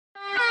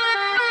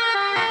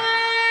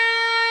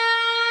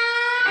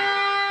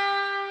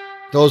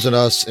Those of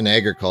us in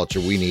agriculture,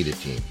 we need a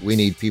team. We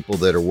need people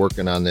that are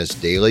working on this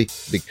daily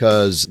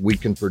because we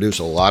can produce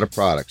a lot of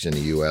products in the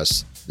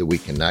U.S. that we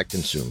cannot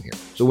consume here.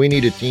 So we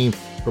need a team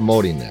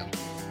promoting them.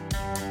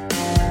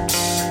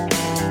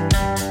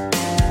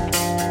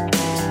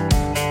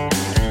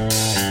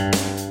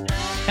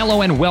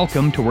 Hello and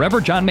welcome to Wherever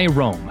John May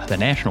Roam, the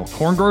National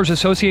Corn Growers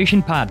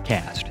Association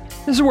podcast.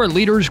 This is where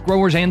leaders,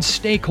 growers, and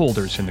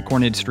stakeholders in the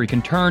corn industry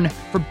can turn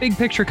for big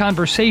picture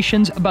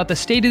conversations about the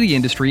state of the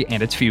industry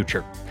and its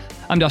future.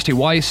 I'm Dusty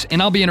Weiss,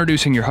 and I'll be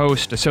introducing your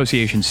host,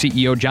 Association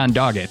CEO John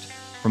Doggett.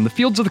 From the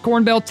fields of the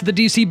Corn Belt to the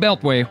D.C.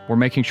 Beltway, we're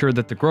making sure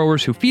that the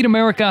growers who feed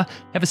America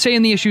have a say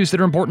in the issues that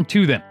are important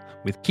to them,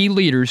 with key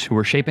leaders who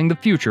are shaping the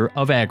future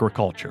of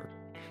agriculture.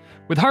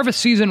 With harvest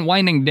season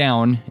winding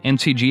down,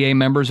 NCGA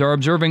members are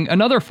observing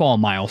another fall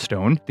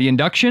milestone, the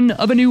induction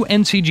of a new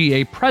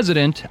NCGA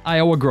president,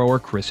 Iowa grower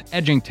Chris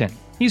Edgington.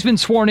 He's been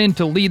sworn in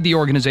to lead the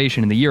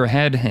organization in the year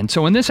ahead, and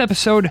so in this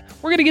episode,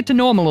 we're going to get to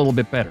know him a little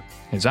bit better.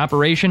 His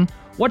operation,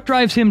 what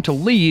drives him to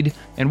lead,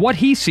 and what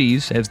he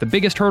sees as the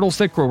biggest hurdles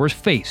that growers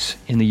face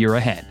in the year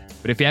ahead.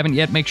 But if you haven't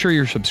yet, make sure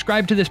you're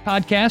subscribed to this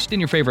podcast in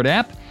your favorite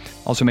app.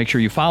 Also, make sure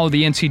you follow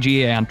the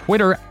NCGA on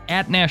Twitter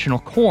 @National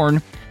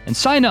Corn, and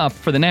sign up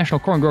for the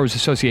National Corn Growers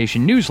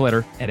Association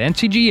newsletter at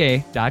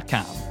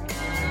ncga.com.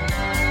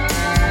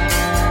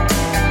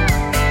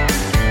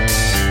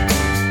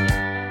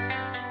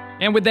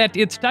 And with that,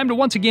 it's time to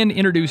once again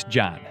introduce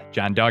John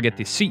Doggett,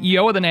 the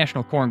CEO of the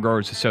National Corn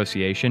Growers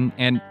Association.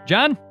 And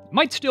John, it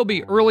might still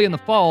be early in the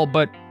fall,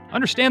 but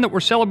understand that we're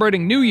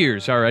celebrating New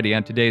Year's already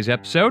on today's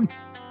episode.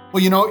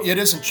 Well, you know, it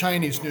isn't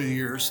Chinese New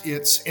Year's,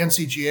 it's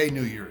NCGA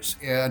New Year's.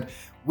 And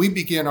we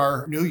begin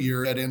our new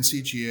year at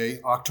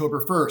NCGA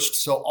October 1st.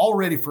 So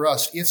already for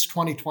us, it's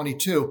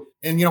 2022.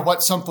 And you know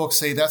what? Some folks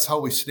say that's how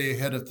we stay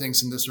ahead of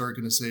things in this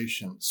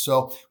organization.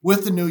 So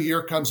with the new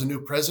year comes a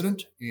new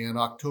president. In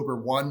October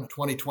 1,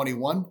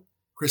 2021,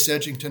 Chris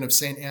Edgington of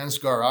St.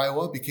 Ansgar,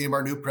 Iowa, became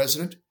our new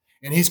president,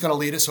 and he's going to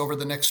lead us over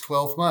the next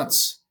 12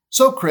 months.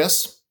 So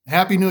Chris,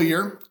 Happy New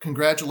Year.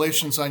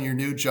 Congratulations on your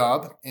new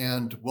job,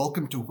 and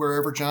welcome to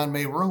Wherever John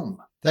May Roam.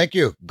 Thank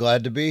you.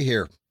 Glad to be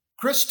here.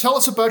 Chris, tell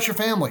us about your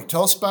family.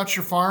 Tell us about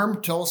your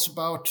farm. Tell us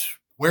about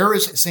where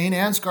is St.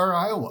 Ansgar,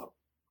 Iowa?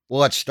 Well,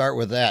 let's start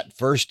with that.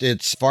 First,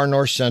 it's far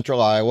north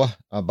central Iowa,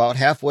 about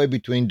halfway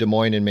between Des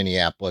Moines and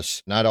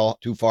Minneapolis, not all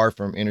too far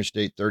from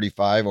Interstate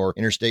 35 or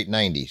Interstate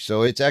 90.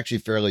 So it's actually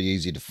fairly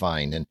easy to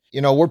find. And,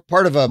 you know, we're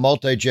part of a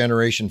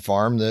multi-generation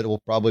farm that will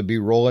probably be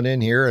rolling in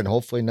here and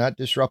hopefully not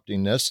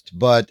disrupting this.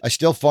 But I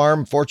still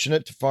farm,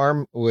 fortunate to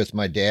farm with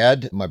my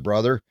dad, my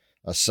brother,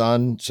 a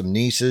son, some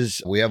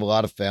nieces. We have a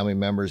lot of family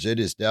members. It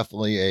is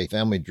definitely a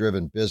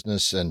family-driven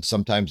business, and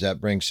sometimes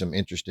that brings some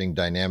interesting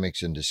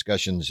dynamics and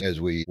discussions as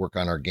we work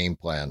on our game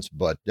plans.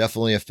 But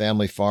definitely a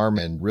family farm,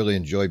 and really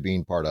enjoy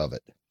being part of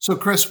it. So,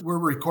 Chris, we're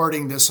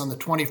recording this on the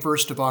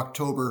 21st of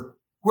October.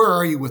 Where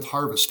are you with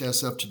harvest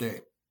as of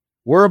today?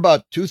 We're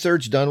about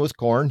 2/3 done with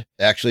corn.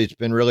 Actually, it's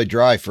been really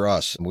dry for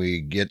us.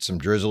 We get some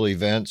drizzle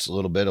events, a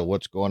little bit of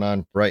what's going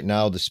on right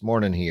now this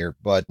morning here,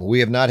 but we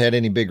have not had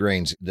any big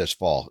rains this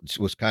fall. It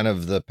was kind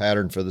of the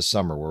pattern for the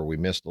summer where we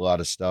missed a lot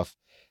of stuff.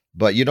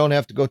 But you don't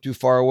have to go too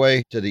far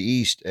away to the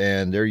east,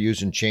 and they're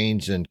using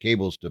chains and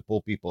cables to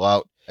pull people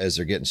out as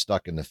they're getting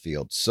stuck in the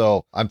field.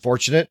 So I'm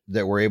fortunate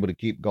that we're able to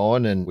keep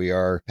going, and we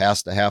are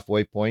past the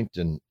halfway point,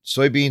 and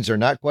soybeans are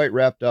not quite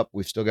wrapped up.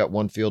 We've still got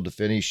one field to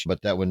finish,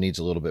 but that one needs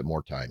a little bit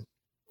more time.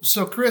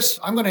 So, Chris,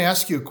 I'm going to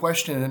ask you a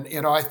question. And,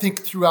 you know, I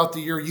think throughout the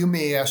year, you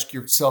may ask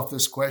yourself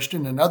this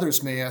question, and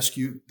others may ask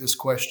you this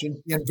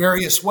question in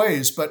various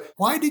ways. But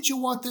why did you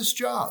want this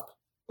job?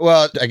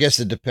 Well, I guess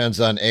it depends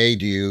on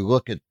do you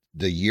look at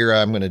the year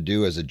I'm going to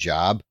do as a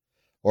job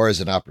or as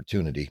an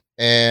opportunity?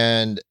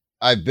 And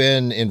I've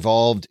been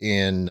involved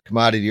in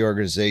commodity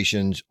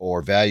organizations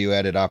or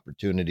value-added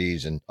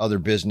opportunities and other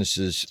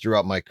businesses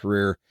throughout my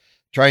career,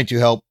 trying to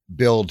help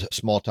build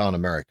small town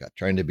America,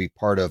 trying to be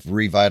part of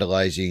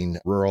revitalizing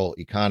rural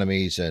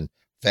economies and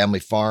family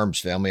farms,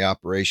 family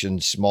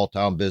operations, small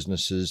town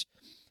businesses.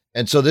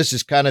 And so this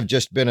has kind of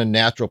just been a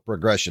natural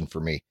progression for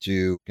me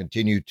to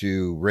continue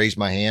to raise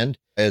my hand.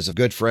 As a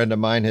good friend of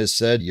mine has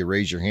said, you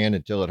raise your hand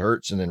until it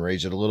hurts and then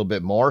raise it a little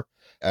bit more.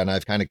 And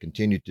I've kind of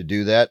continued to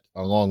do that,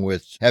 along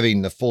with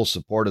having the full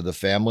support of the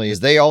family,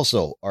 as they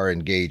also are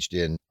engaged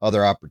in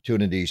other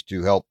opportunities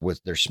to help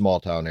with their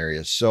small town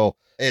areas. So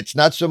it's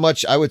not so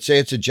much, I would say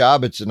it's a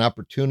job, it's an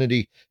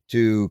opportunity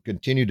to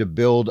continue to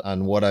build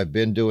on what I've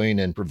been doing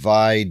and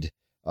provide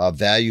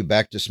value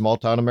back to small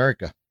town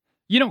America.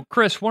 You know,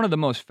 Chris, one of the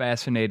most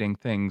fascinating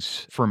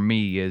things for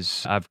me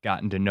is I've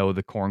gotten to know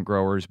the corn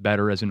growers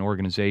better as an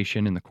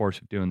organization in the course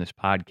of doing this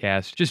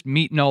podcast, just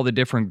meeting all the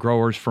different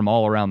growers from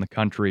all around the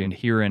country and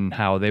hearing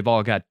how they've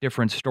all got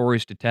different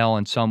stories to tell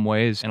in some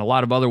ways. And a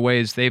lot of other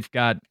ways, they've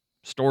got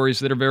stories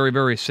that are very,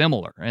 very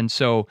similar. And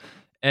so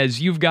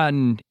As you've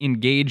gotten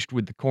engaged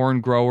with the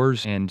corn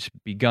growers and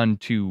begun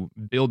to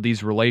build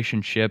these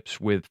relationships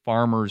with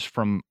farmers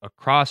from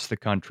across the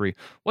country,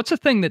 what's the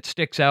thing that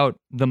sticks out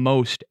the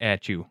most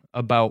at you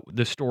about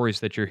the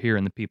stories that you're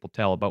hearing the people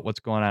tell about what's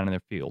going on in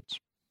their fields?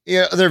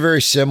 Yeah, they're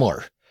very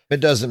similar. It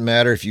doesn't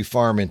matter if you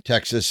farm in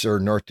Texas or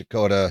North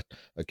Dakota,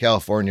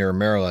 California or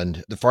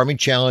Maryland. The farming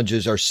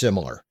challenges are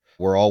similar.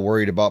 We're all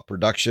worried about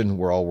production.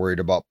 We're all worried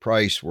about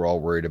price. We're all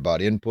worried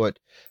about input.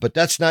 But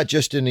that's not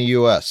just in the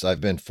U.S.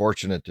 I've been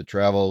fortunate to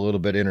travel a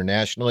little bit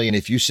internationally. And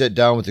if you sit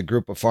down with a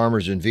group of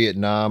farmers in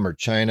Vietnam or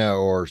China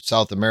or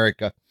South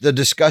America, the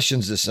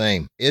discussion's the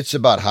same. It's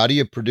about how do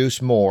you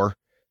produce more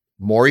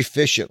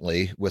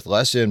efficiently with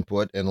less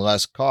input and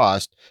less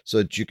cost so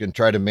that you can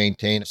try to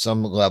maintain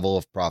some level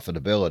of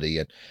profitability.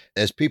 And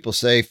as people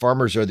say,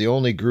 farmers are the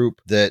only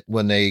group that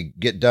when they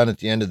get done at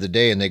the end of the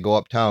day and they go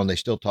uptown, they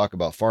still talk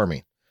about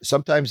farming.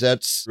 Sometimes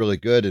that's really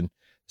good. And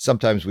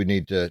sometimes we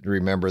need to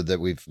remember that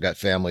we've got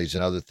families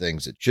and other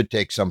things that should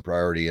take some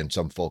priority and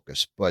some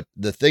focus. But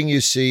the thing you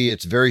see,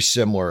 it's very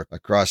similar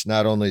across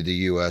not only the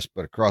U.S.,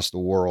 but across the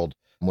world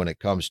when it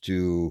comes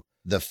to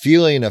the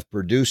feeling of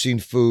producing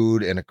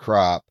food and a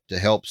crop to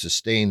help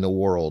sustain the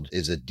world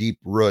is a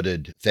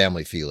deep-rooted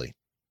family feeling.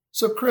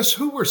 So, Chris,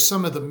 who were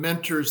some of the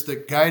mentors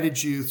that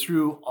guided you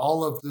through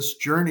all of this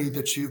journey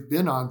that you've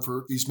been on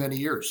for these many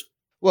years?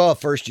 Well,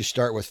 first you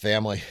start with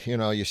family.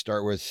 You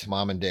start with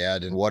mom and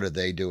dad and what are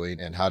they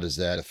doing and how does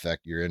that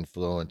affect your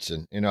influence?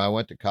 And, I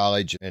went to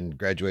college and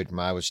graduated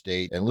from Iowa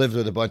State and lived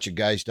with a bunch of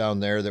guys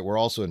down there that were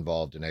also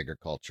involved in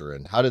agriculture.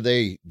 And how do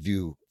they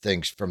view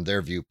things from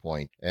their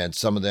viewpoint? And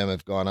some of them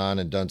have gone on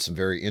and done some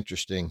very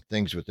interesting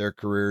things with their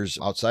careers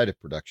outside of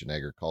production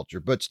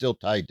agriculture, but still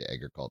tied to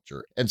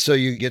agriculture. And so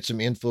you get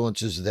some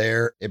influences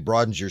there. It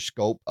broadens your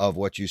scope of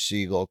what you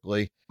see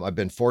locally. I've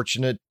been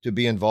fortunate to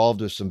be involved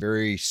with some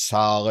very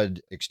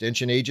solid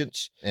extension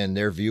agents and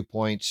their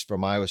viewpoints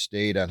from Iowa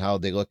State on how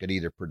they look at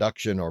either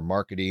production or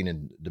marketing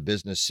and the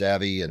business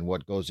savvy and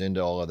what goes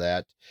into all of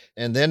that.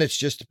 And then it's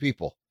just the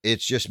people.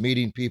 It's just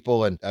meeting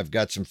people. And I've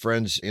got some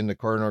friends in the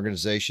corn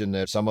organization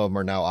that some of them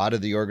are now out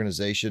of the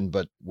organization,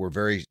 but were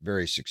very,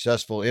 very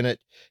successful in it.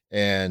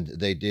 And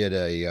they did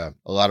a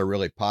lot of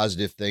really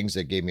positive things.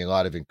 They gave me a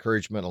lot of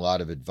encouragement, a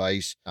lot of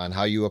advice on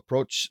how you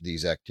approach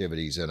these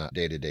activities on a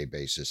day-to-day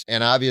basis.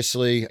 And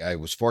obviously, I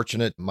was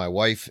fortunate. My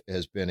wife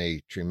has been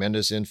a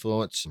tremendous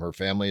influence. Her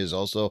family has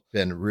also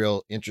been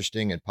real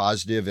interesting and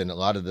positive in a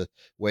lot of the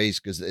ways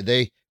because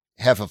they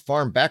have a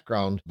farm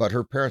background, but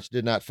her parents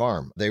did not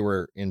farm. They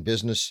were in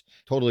business,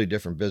 totally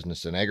different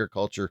business than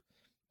agriculture.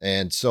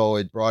 And so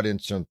it brought in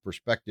some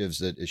perspectives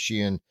that as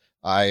she and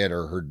I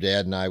or her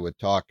dad and I would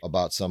talk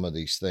about some of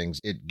these things,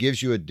 it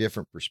gives you a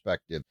different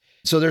perspective.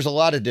 So there's a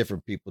lot of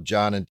different people,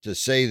 John, and to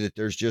say that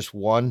there's just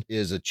one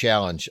is a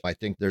challenge. I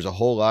think there's a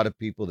whole lot of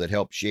people that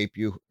help shape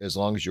you as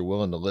long as you're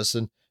willing to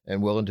listen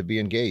and willing to be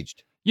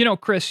engaged.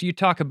 Chris, you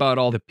talk about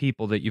all the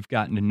people that you've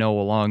gotten to know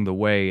along the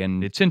way,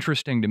 and it's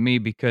interesting to me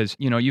because,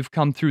 you've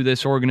come through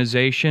this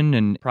organization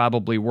and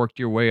probably worked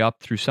your way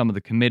up through some of the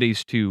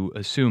committees to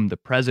assume the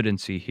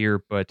presidency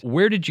here, but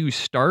where did you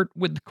start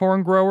with the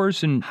corn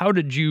growers, and how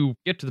did you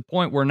get to the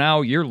point where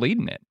now you're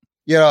leading it?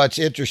 It's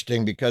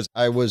interesting because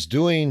I was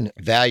doing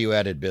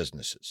value-added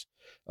businesses.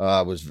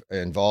 Was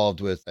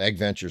involved with Ag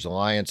Ventures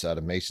Alliance out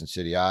of Mason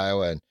City,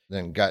 Iowa, and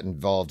then got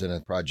involved in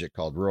a project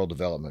called Rural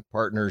Development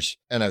Partners.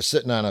 And I was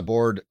sitting on a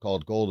board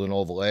called Golden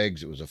Oval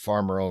Eggs. It was a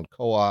farmer-owned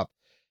co-op.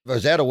 I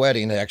was at a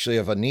wedding, actually,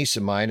 of a niece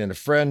of mine, and a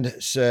friend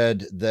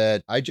said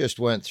that I just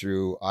went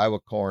through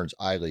Iowa Corn's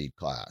iLead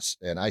class,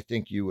 and I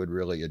think you would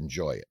really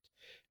enjoy it.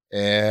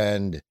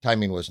 And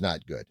timing was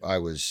not good. I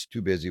was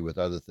too busy with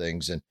other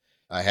things, and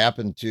I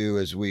happened to,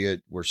 as we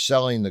were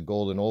selling the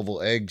Golden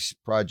Oval Eggs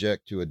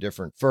project to a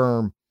different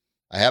firm,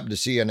 I happened to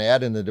see an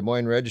ad in the Des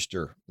Moines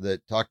Register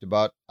that talked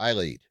about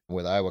iLead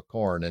with Iowa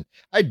Corn. And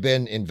I'd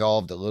been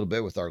involved a little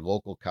bit with our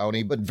local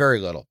county, but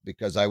very little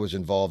because I was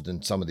involved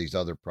in some of these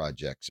other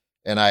projects.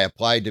 And I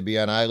applied to be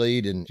on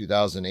iLead in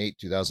 2008,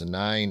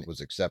 2009,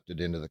 was accepted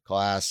into the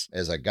class.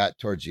 As I got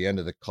towards the end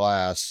of the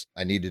class,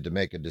 I needed to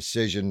make a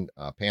decision.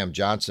 Pam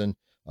Johnson,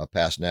 a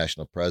past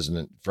national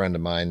president, friend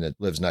of mine that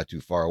lives not too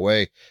far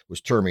away,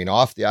 was terming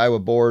off the Iowa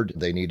board.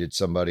 They needed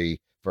somebody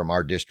from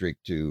our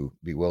district to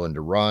be willing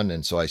to run.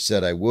 And so I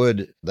said I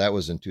would. That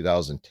was in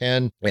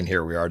 2010. And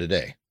here we are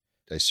today.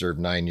 I served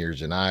 9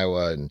 years in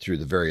Iowa and through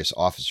the various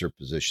officer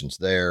positions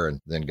there,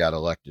 and then got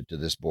elected to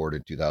this board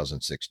in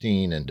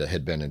 2016 and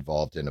had been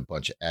involved in a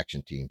bunch of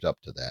action teams up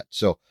to that.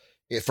 So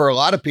for a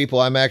lot of people,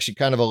 I'm actually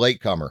kind of a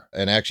latecomer.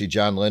 And actually,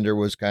 John Linder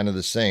was kind of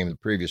the same, the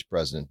previous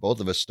president. Both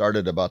of us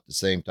started about the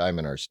same time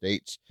in our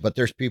states. But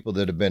there's people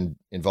that have been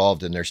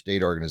involved in their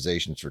state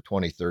organizations for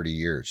 20, 30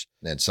 years.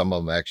 And some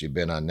of them actually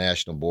been on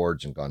national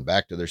boards and gone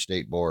back to their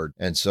state board.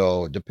 And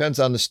so it depends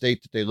on the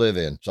state that they live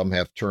in. Some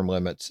have term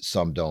limits,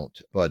 some don't.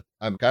 But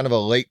I'm kind of a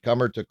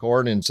latecomer to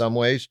corn in some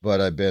ways,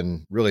 but I've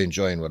been really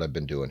enjoying what I've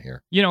been doing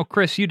here.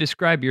 Chris, you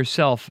describe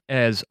yourself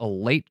as a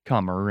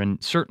latecomer,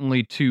 and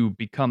certainly to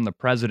become the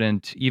president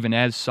environment, even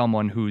as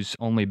someone who's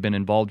only been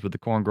involved with the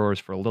corn growers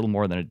for a little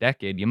more than a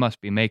decade, you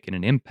must be making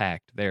an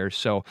impact there.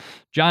 So,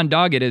 John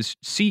Doggett is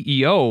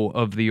CEO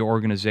of the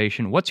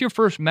organization. What's your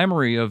first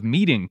memory of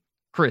meeting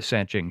Chris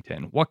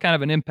Edgington? What kind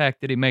of an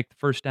impact did he make the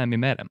first time you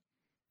met him?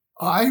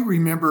 I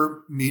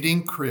remember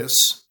meeting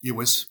Chris. It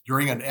was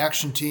during an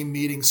action team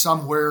meeting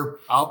somewhere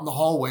out in the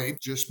hallway.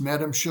 Just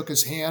met him, shook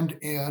his hand,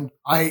 and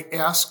I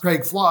asked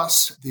Craig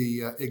Floss,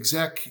 the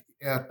exec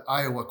at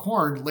Iowa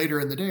Corn, later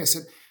in the day. I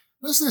said,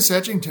 "Who's this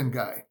Edgington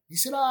guy?" He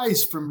said,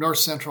 he's from north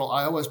central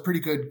Iowa. He's a pretty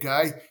good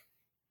guy.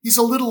 He's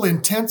a little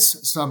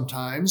intense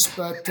sometimes,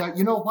 but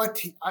you know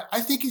what?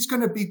 I think he's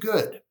going to be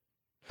good.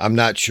 I'm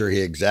not sure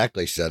he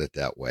exactly said it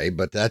that way,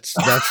 but that's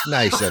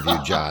nice of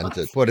you, John,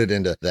 to put it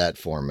into that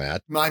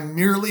format. I'm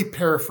merely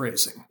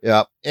paraphrasing.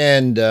 Yeah.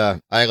 And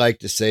I like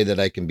to say that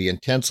I can be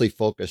intensely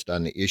focused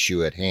on the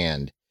issue at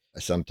hand,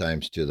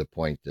 sometimes to the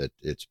point that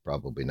it's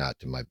probably not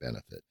to my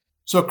benefit.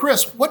 So,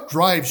 Chris, what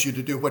drives you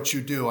to do what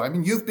you do? I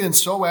mean, you've been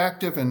so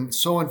active and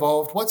so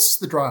involved. What's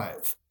the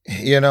drive?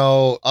 You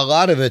know, a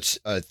lot of it's,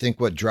 I think,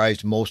 what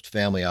drives most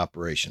family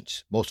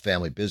operations, most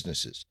family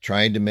businesses,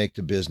 trying to make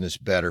the business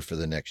better for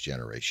the next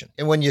generation.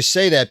 And when you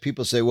say that,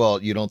 people say,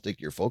 well, you don't think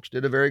your folks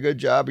did a very good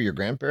job or your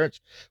grandparents?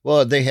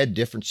 Well, they had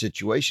different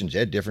situations, they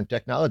had different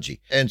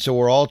technology. And so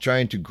we're all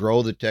trying to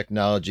grow the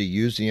technology,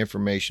 use the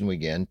information we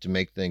can to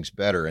make things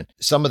better. And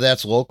some of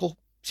that's local,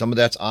 some of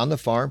that's on the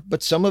farm,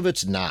 but some of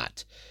it's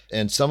not.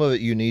 And some of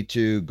it you need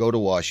to go to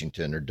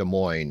Washington or Des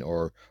Moines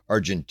or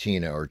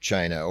Argentina or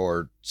China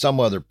or some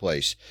other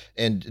place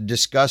and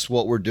discuss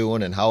what we're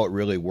doing and how it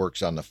really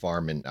works on the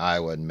farm in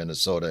Iowa and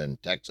Minnesota and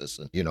Texas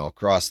and, you know,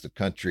 across the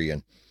country.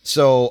 And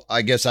so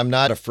I guess I'm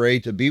not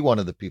afraid to be one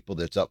of the people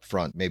that's up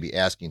front, maybe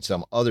asking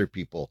some other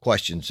people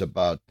questions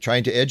about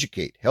trying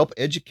to help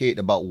educate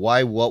about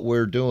why what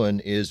we're doing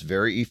is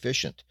very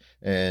efficient.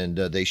 And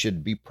they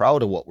should be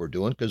proud of what we're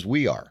doing because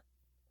we are.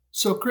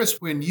 So, Chris,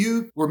 when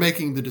you were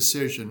making the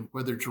decision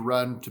whether to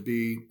run to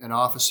be an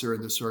officer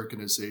in this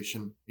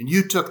organization, and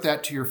you took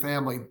that to your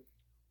family,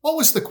 what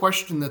was the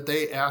question that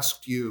they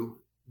asked you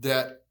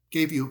that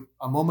gave you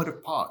a moment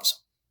of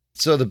pause?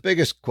 So the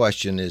biggest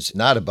question is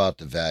not about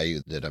the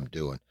value that I'm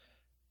doing,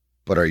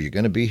 but are you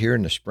going to be here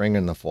in the spring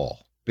and the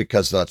fall?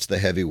 Because that's the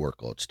heavy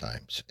workloads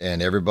times.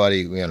 And everybody,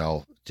 you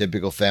know,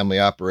 typical family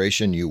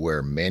operation, you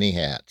wear many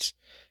hats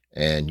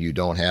and you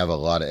don't have a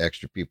lot of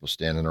extra people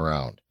standing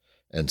around.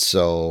 And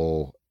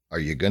so are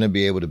you going to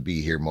be able to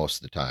be here most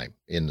of the time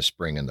in the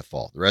spring and the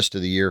fall? The rest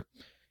of the year,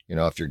 you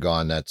know, if you're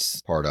gone,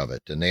 that's part of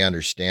it. And they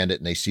understand it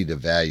and they see the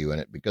value in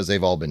it because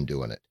they've all been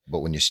doing it. But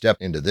when you step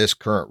into this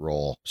current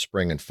role,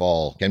 spring and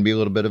fall can be a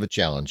little bit of a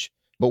challenge,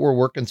 but we're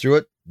working through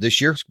it.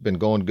 This year's been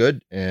going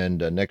good. And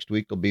next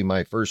week will be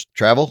my first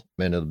travel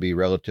and it'll be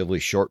relatively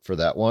short for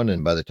that one.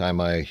 And by the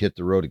time I hit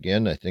the road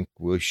again, I think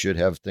we should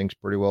have things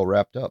pretty well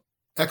wrapped up.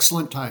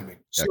 Excellent timing.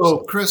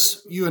 Excellent. So,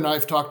 Chris, you and I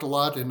have talked a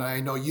lot, and I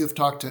know you've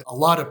talked to a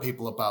lot of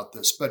people about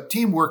this, but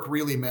teamwork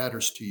really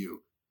matters to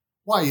you.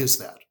 Why is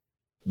that?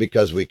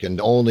 Because we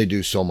can only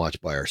do so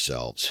much by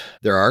ourselves.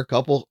 There are a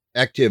couple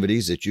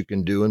activities that you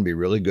can do and be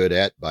really good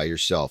at by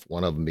yourself,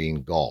 one of them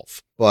being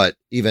golf. But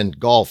even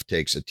golf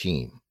takes a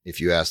team. If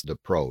you ask the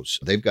pros,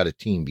 they've got a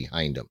team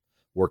behind them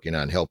working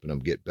on helping them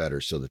get better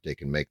so that they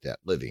can make that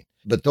living.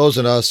 But those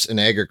of us in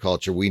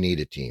agriculture, we need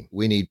a team.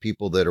 We need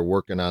people that are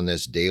working on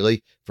this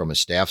daily from a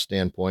staff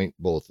standpoint,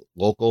 both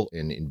local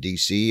and in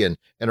DC and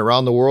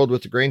around the world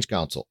with the Grains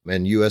Council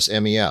and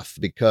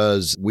USMEF,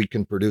 because we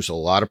can produce a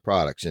lot of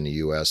products in the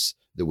U.S.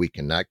 that we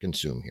cannot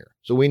consume here.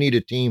 So we need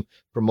a team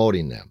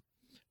promoting them.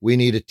 We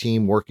need a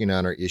team working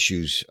on our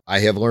issues. I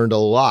have learned a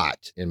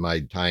lot in my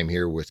time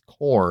here with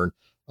corn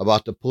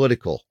about the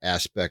political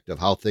aspect of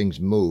how things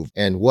move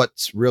and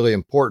what's really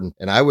important.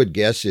 And I would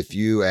guess if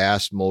you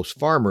asked most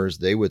farmers,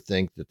 they would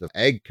think that the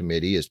Ag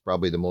Committee is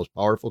probably the most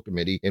powerful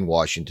committee in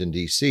Washington,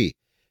 D.C.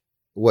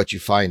 What you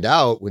find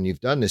out when you've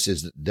done this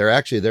is that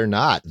they're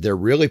not. They're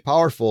really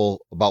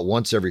powerful about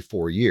once every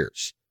 4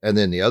 years. And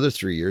then the other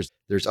 3 years,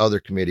 there's other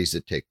committees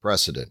that take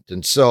precedent.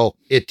 And so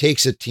it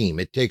takes a team.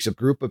 It takes a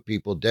group of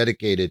people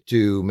dedicated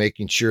to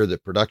making sure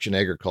that production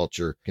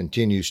agriculture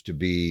continues to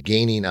be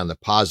gaining on the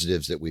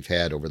positives that we've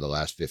had over the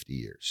last 50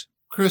 years.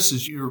 Chris,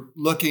 as you're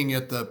looking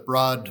at the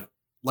broad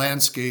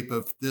landscape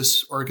of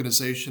this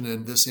organization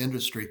and this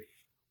industry,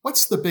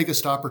 what's the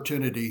biggest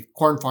opportunity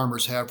corn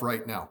farmers have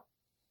right now?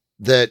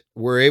 That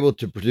we're able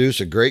to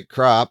produce a great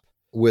crop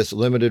with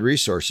limited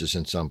resources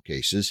in some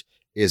cases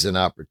is an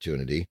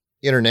opportunity.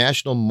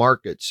 International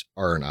markets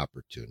are an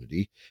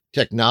opportunity.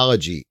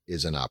 Technology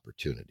is an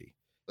opportunity,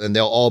 and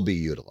they'll all be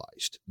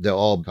utilized. They'll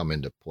all come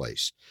into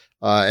place.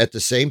 At the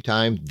same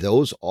time,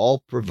 those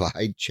all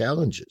provide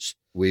challenges.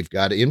 We've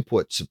got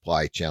input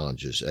supply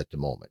challenges at the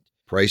moment.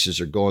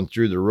 Prices are going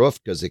through the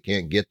roof because they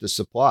can't get the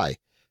supply.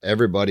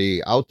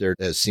 Everybody out there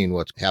has seen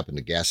what's happened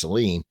to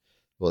gasoline.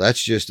 Well,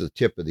 that's just the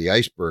tip of the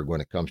iceberg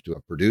when it comes to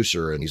a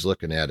producer and he's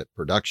looking at it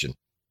production.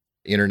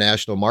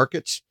 International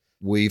markets,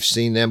 we've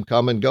seen them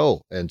come and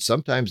go, and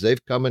sometimes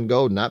they've come and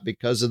go not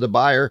because of the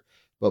buyer,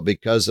 but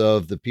because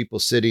of the people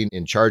sitting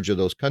in charge of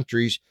those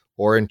countries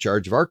or in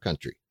charge of our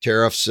country.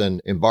 Tariffs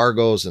and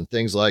embargoes and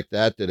things like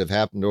that have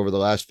happened over the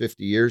last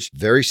 50 years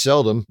very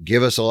seldom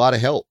give us a lot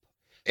of help.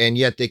 And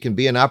yet they can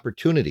be an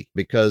opportunity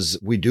because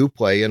we do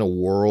play in a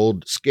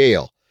world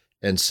scale.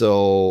 And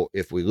so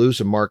if we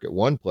lose a market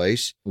one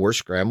place, we're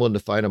scrambling to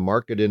find a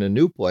market in a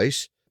new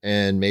place.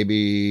 And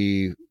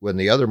maybe when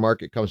the other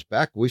market comes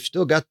back, we've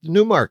still got the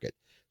new market.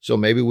 So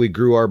maybe we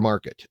grew our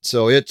market.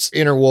 So it's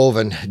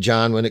interwoven,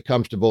 John, when it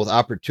comes to both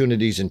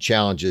opportunities and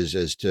challenges,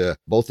 as to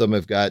both of them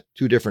have got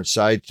two different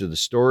sides to the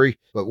story.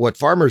 But what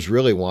farmers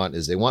really want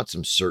is they want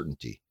some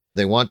certainty.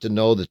 They want to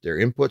know that their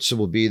inputs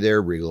will be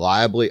there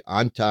reliably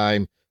on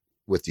time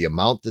with the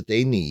amount that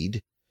they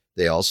need.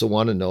 They also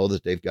want to know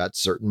that they've got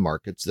certain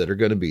markets that are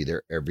going to be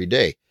there every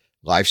day.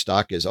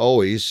 Livestock is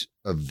always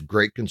a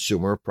great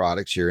consumer of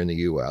products here in the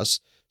U.S.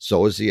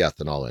 So is the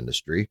ethanol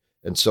industry,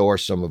 and so are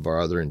some of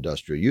our other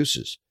industrial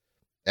uses.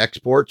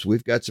 Exports,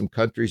 we've got some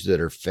countries that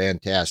are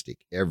fantastic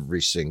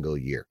every single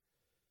year.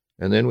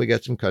 And then we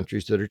got some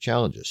countries that are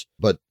challenges.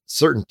 But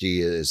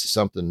certainty is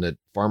something that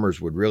farmers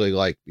would really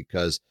like,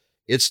 because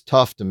it's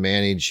tough to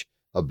manage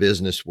a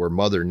business where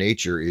Mother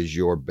Nature is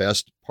your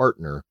best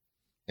partner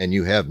and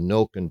you have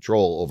no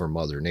control over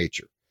Mother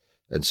Nature.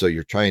 And so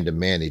you're trying to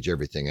manage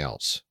everything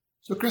else.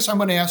 So, Chris, I'm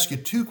going to ask you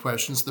two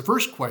questions. The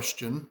first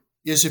question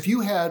is, if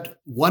you had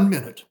 1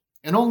 minute,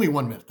 and only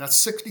 1 minute, that's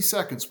 60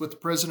 seconds, with the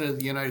President of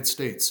the United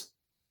States,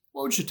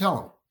 what would you tell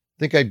him? I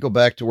think I'd go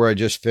back to where I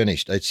just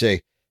finished. I'd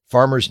say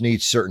farmers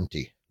need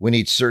certainty. We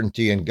need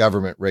certainty in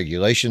government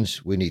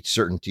regulations. We need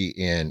certainty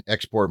in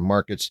export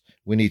markets.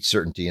 We need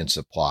certainty in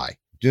supply.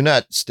 Do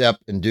not step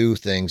and do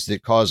things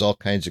that cause all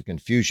kinds of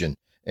confusion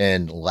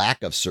and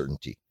lack of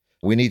certainty.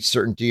 We need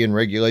certainty in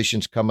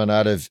regulations coming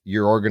out of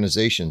your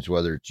organizations,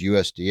 whether it's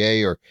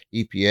USDA or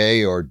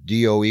EPA or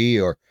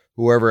DOE or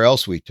whoever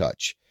else we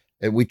touch.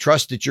 And we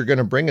trust that you're going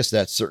to bring us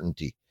that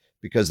certainty,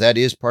 because that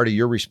is part of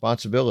your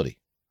responsibility.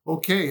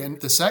 Okay, and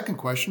the second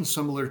question,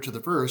 similar to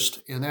the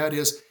first, and that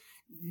is,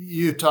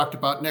 you talked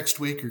about next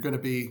week you're going to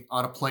be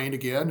on a plane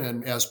again,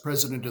 and as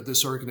president of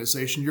this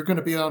organization, you're going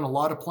to be on a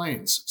lot of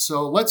planes.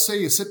 So let's say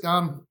you sit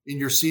down in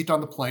your seat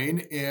on the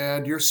plane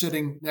and you're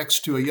sitting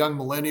next to a young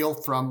millennial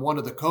from one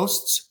of the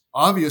coasts,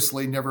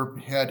 obviously never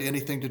had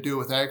anything to do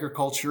with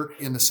agriculture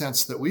in the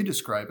sense that we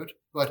describe it,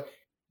 but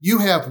you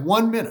have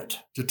 1 minute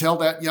to tell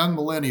that young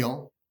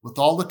millennial with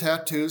all the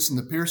tattoos and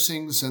the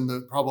piercings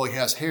and probably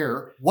has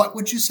hair, what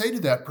would you say to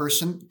that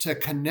person to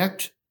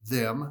connect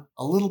them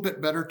a little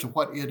bit better to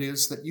what it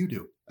is that you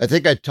do? I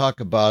think I'd talk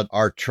about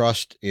our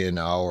trust in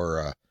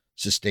our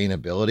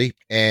sustainability,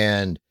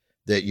 and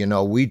that,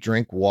 we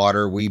drink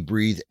water, we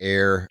breathe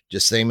air,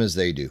 just same as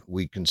they do.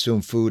 We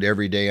consume food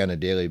every day on a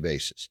daily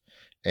basis.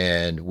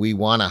 And we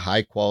want a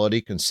high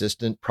quality,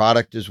 consistent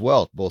product as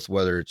well, both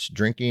whether it's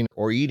drinking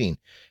or eating.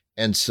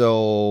 And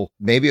so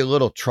maybe a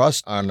little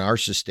trust on our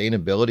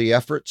sustainability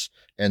efforts,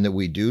 and that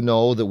we do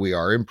know that we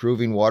are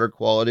improving water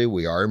quality,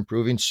 we are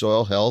improving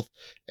soil health,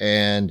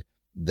 and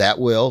that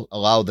will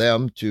allow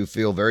them to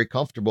feel very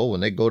comfortable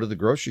when they go to the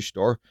grocery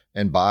store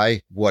and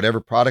buy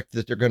whatever product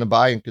that they're going to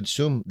buy and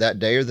consume that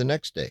day or the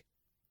next day.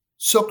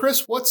 So,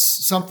 Chris,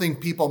 what's something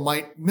people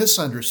might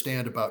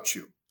misunderstand about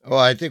you? Oh,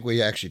 I think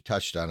we actually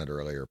touched on it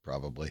earlier,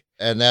 probably.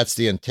 And that's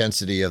the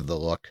intensity of the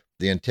look,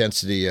 the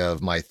intensity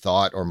of my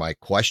thought or my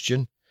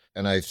question.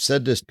 And I've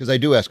said this because I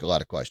do ask a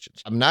lot of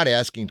questions. I'm not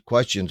asking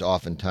questions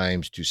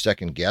oftentimes to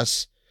second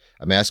guess.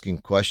 I'm asking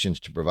questions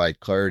to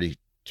provide clarity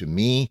to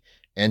me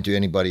and to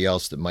anybody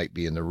else that might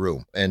be in the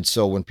room. And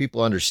so when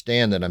people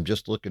understand that I'm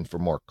just looking for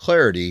more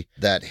clarity,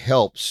 that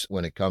helps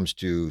when it comes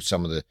to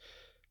some of the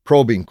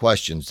probing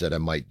questions that I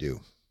might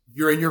do.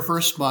 You're in your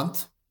first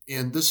month,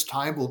 and this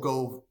time will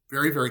go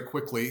very, very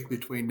quickly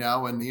between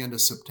now and the end of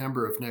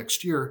September of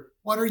next year.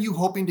 What are you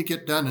hoping to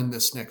get done in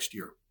this next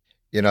year?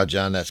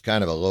 John, that's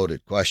kind of a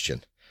loaded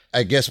question.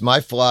 I guess my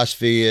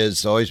philosophy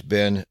has always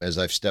been, as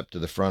I've stepped to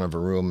the front of a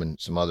room in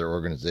some other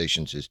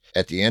organizations, is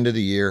at the end of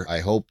the year, I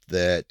hope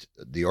that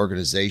the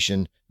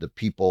organization, the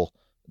people,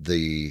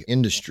 the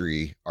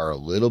industry are a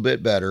little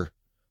bit better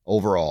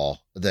overall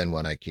than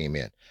when I came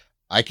in.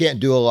 I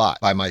can't do a lot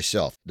by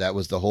myself. That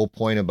was the whole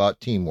point about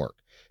teamwork.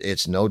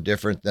 It's no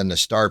different than the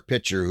star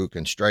pitcher who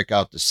can strike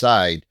out the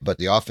side, but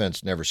the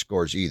offense never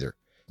scores either.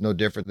 No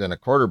different than a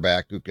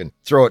quarterback who can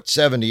throw it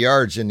 70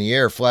 yards in the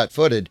air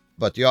flat-footed,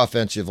 but the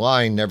offensive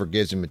line never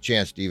gives him a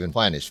chance to even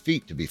plant his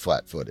feet to be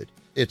flat-footed.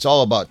 It's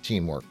all about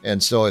teamwork.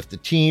 And so if the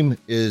team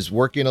is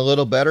working a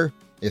little better,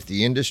 if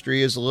the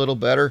industry is a little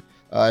better,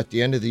 at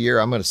the end of the year,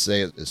 I'm going to say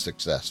it's a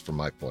success from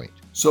my point.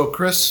 So,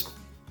 Chris,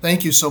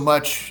 thank you so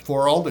much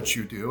for all that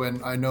you do.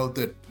 And I know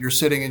that you're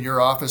sitting in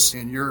your office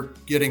and you're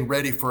getting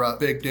ready for a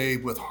big day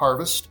with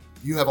harvest.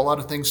 You have a lot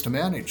of things to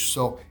manage.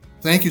 So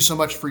thank you so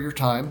much for your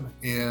time,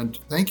 and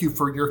thank you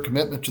for your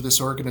commitment to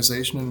this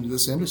organization and to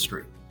this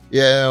industry.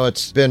 Yeah,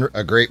 it's been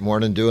a great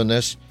morning doing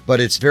this, but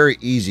it's very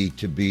easy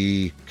to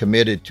be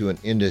committed to an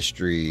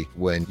industry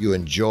when you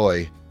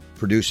enjoy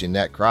producing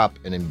that crop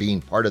and in being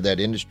part of that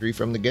industry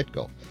from the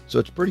get-go. So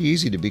it's pretty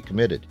easy to be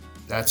committed.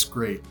 That's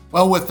great.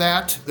 Well, with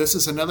that, this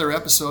is another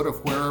episode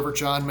of Wherever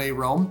John May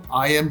Roam.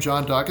 I am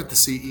John Doggett, the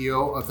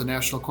CEO of the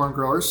National Corn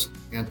Growers,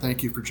 and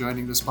thank you for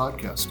joining this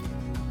podcast.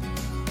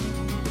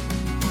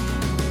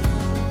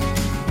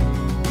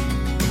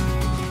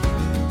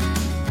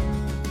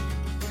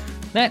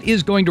 That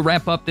is going to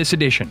wrap up this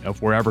edition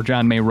of Wherever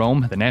John May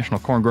Roam, the National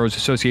Corn Growers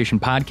Association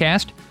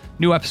podcast.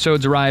 New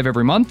episodes arrive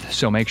every month,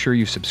 so make sure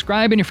you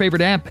subscribe in your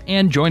favorite app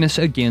and join us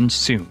again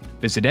soon.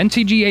 Visit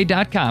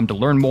ncga.com to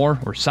learn more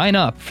or sign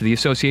up for the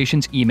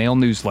association's email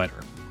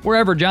newsletter.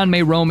 Wherever John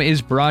May Roam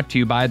is brought to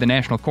you by the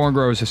National Corn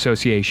Growers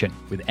Association,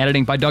 with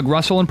editing by Doug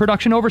Russell and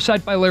production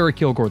oversight by Larry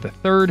Kilgore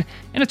III,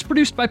 and it's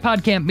produced by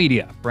PodCamp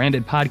Media,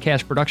 branded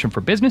podcast production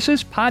for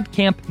businesses,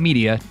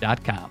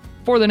 podcampmedia.com.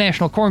 For the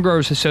National Corn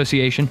Growers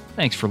Association,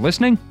 thanks for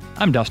listening.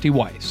 I'm Dusty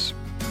Weiss.